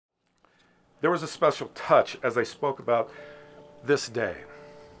There was a special touch as they spoke about this day.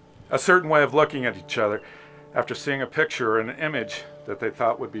 A certain way of looking at each other after seeing a picture or an image that they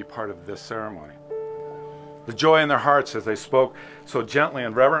thought would be part of this ceremony. The joy in their hearts as they spoke so gently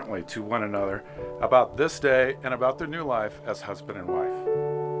and reverently to one another about this day and about their new life as husband and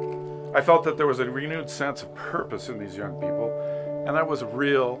wife. I felt that there was a renewed sense of purpose in these young people, and that was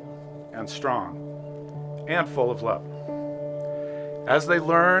real and strong and full of love. As they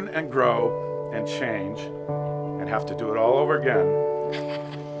learn and grow and change and have to do it all over again,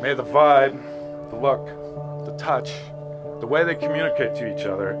 may the vibe, the look, the touch, the way they communicate to each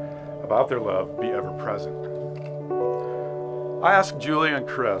other about their love be ever present. I asked Julie and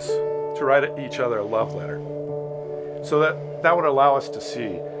Chris to write each other a love letter so that would allow us to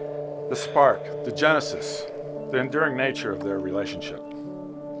see the spark, the genesis, the enduring nature of their relationship.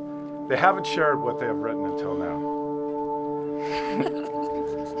 They haven't shared what they have written until now. This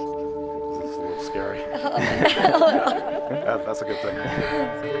is a little scary. That's a good thing.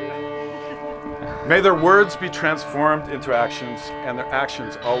 May their words be transformed into actions and their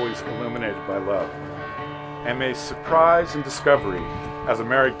actions always illuminated by love. And may surprise and discovery as a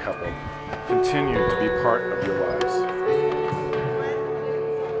married couple continue to be part of your lives.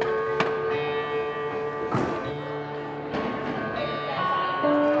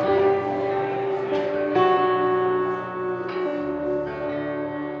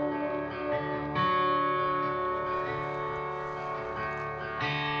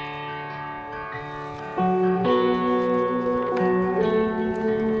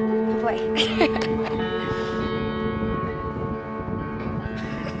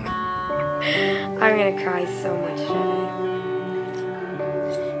 I'm gonna cry so much today.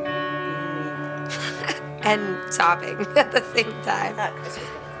 And sobbing at the same time. I thought Chris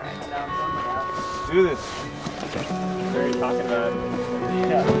was gonna cry. Do this. What are you talking about?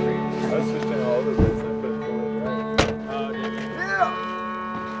 Yeah. I was switching all the bits I put forward, right? Yeah!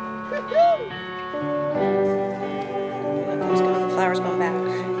 The flowers going back.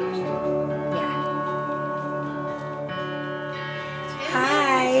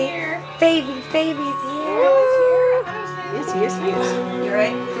 Baby's here. Yes, he is. You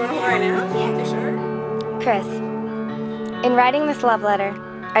right? You want to hold right now? Yeah, sure. Chris, in writing this love letter,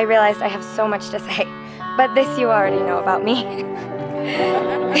 I realized I have so much to say, but this you already know about me.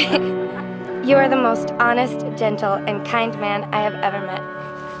 You are the most honest, gentle, and kind man I have ever met.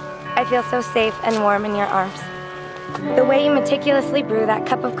 I feel so safe and warm in your arms. The way you meticulously brew that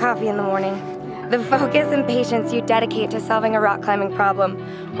cup of coffee in the morning, the focus and patience you dedicate to solving a rock climbing problem,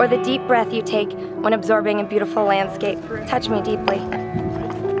 or the deep breath you take when absorbing a beautiful landscape, touch me deeply.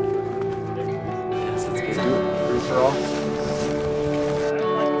 Free for all.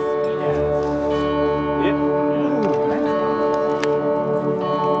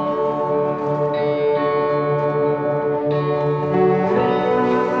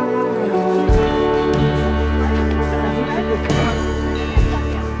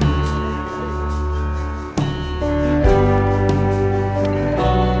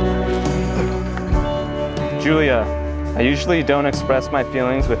 Julia, I usually don't express my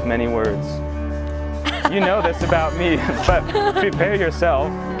feelings with many words. You know this about me, but prepare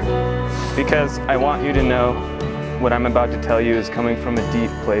yourself, because I want you to know what I'm about to tell you is coming from a deep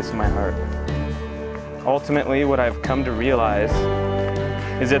place in my heart. Ultimately, what I've come to realize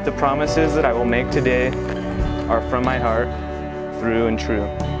is that the promises that I will make today are from my heart, through and true.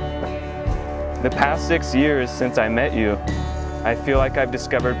 The past 6 years since I met you, I feel like I've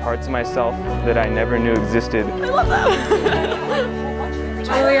discovered parts of myself that I never knew existed. I love that.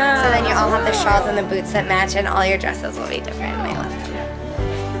 So then you all have the shawls and the boots that match, and all your dresses will be different. I love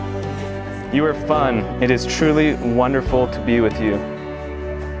that. You are fun. It is truly wonderful to be with you.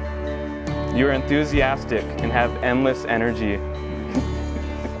 You are enthusiastic and have endless energy.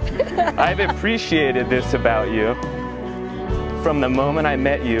 I've appreciated this about you from the moment I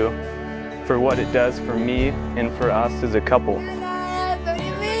met you, for what it does for me and for us as a couple. What do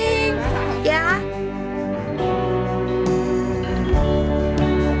you mean? Yeah?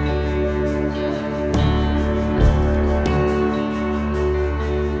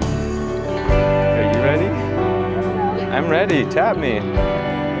 Are you ready? I'm ready. Tap me.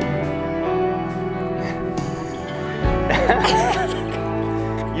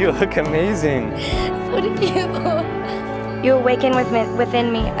 You look amazing. So do you. You awaken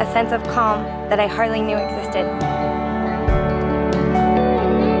within me a sense of calm that I hardly knew existed.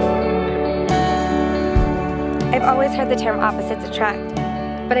 I've always heard the term opposites attract,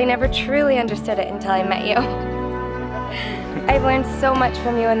 but I never truly understood it until I met you. I've learned so much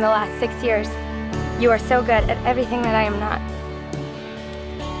from you in the last 6 years. You are so good at everything that I am not.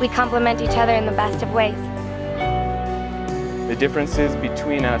 We complement each other in the best of ways. The differences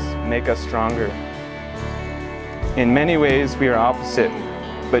between us make us stronger. In many ways, we are opposite,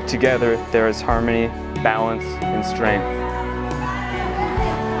 but together there is harmony, balance, and strength.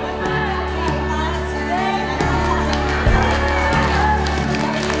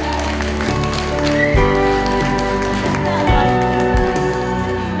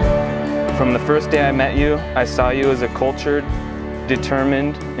 From the first day I met you, I saw you as a cultured,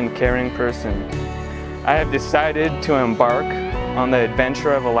 determined, and caring person. I have decided to embark on the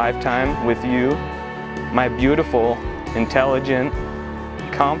adventure of a lifetime with you, my beautiful, intelligent,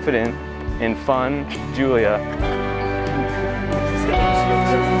 confident, and fun Julia.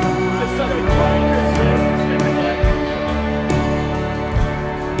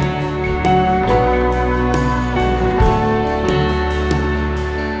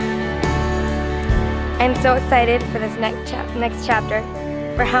 I'm so excited for this next chapter,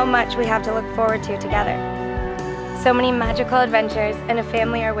 for how much we have to look forward to together. So many magical adventures and a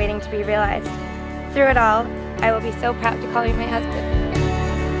family are waiting to be realized. Through it all, I will be so proud to call you my husband.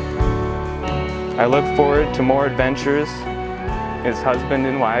 I look forward to more adventures as husband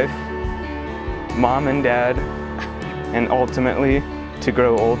and wife, mom and dad, and ultimately to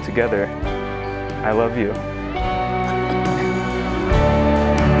grow old together. I love you.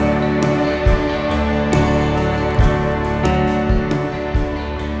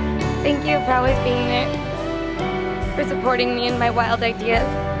 Thank you for always being there, for supporting me in my wild ideas,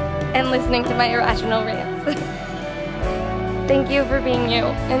 and listening to my irrational rants. Thank you for being you,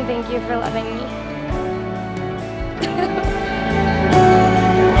 and thank you for loving me.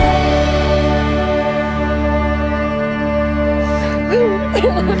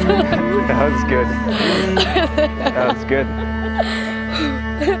 That was good. That was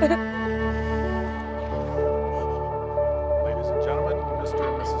good.